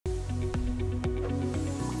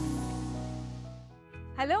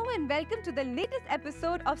Hello and welcome to the latest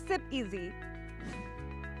episode of Sip Easy.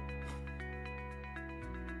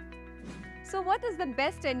 So what is the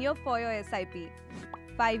best tenure for your SIP?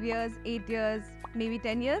 5 years, 8 years, maybe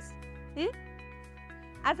 10 years?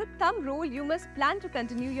 As a thumb rule, you must plan to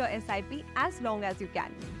continue your SIP as long as you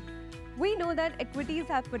can. We know that equities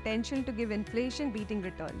have potential to give inflation-beating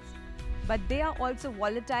returns, but they are also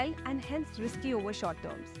volatile and hence risky over short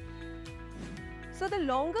terms. So the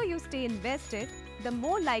longer you stay invested, the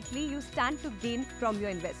more likely you stand to gain from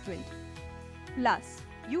your investment. Plus,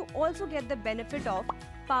 you also get the benefit of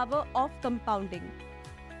power of compounding.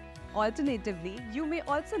 Alternatively, you may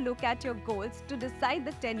also look at your goals to decide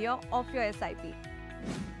the tenure of your SIP.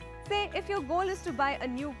 Say if your goal is to buy a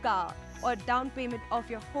new car or down payment of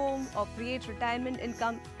your home or create retirement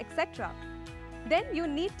income, etc., then you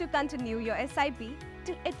need to continue your SIP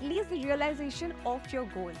till at least the realization of your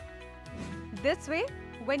goal. This way,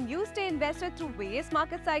 when you stay invested through various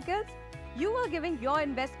market cycles, you are giving your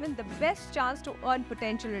investment the best chance to earn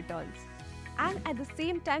potential returns and at the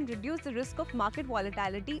same time reduce the risk of market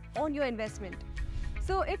volatility on your investment.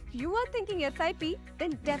 So if you are thinking SIP,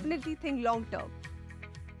 then definitely think long term.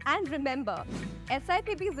 And remember,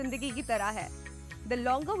 SIP bhi zindagi ki tarah hai. The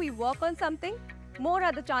longer we work on something, more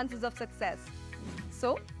are the chances of success.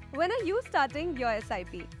 So, when are you starting your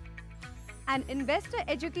SIP? An investor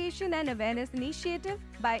education and awareness initiative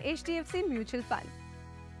by HDFC Mutual Fund.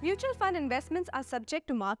 Mutual fund investments are subject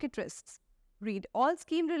to market risks. Read all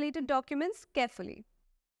scheme-related documents carefully.